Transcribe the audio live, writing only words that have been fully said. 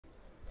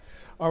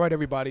All right,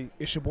 everybody,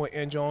 it's your boy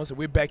Ann Jones, and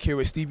we're back here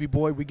with Stevie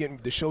Boy.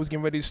 The show's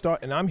getting ready to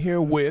start, and I'm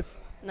here with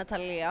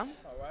Natalia.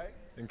 All right.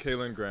 And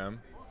Kaylin Graham.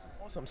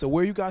 Awesome. So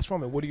where are you guys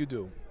from, and what do you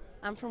do?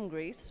 I'm from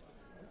Greece.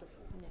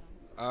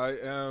 I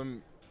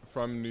am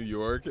from New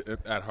York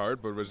at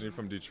heart, but originally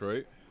from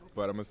Detroit.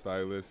 But I'm a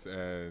stylist,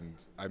 and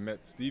I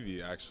met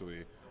Stevie,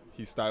 actually.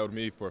 He styled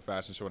me for a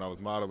fashion show when I was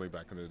modeling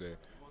back in the day.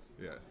 Awesome.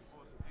 Yes.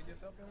 Awesome. And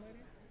yourself, young lady?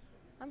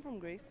 I'm from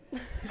Greece.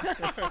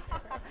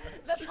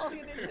 That's all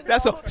you need to know.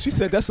 That's all. She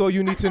said that's all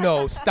you need to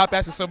know. Stop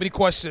asking so many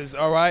questions,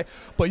 all right?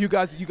 But you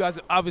guys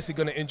are obviously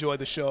going to enjoy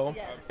the show.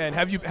 Yes. And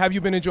have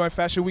you been enjoying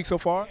Fashion Week so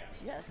far?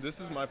 Yes.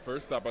 This is my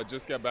first stop. I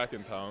just got back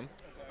in town,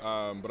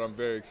 but I'm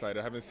very excited.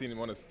 I haven't seen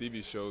one of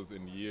Stevie's shows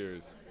in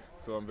years,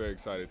 so I'm very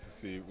excited to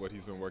see what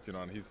he's been working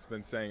on. He's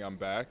been saying I'm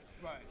back,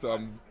 so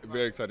I'm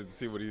very excited to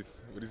see what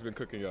he's been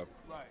cooking up.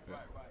 Right.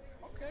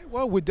 Okay,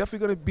 well, we're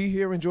definitely going to be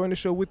here enjoying the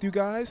show with you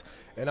guys.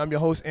 And I'm your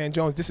host, Ann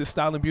Jones. This is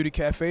Style and Beauty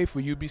Cafe for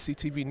UBC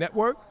TV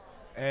Network,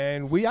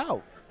 and we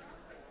out.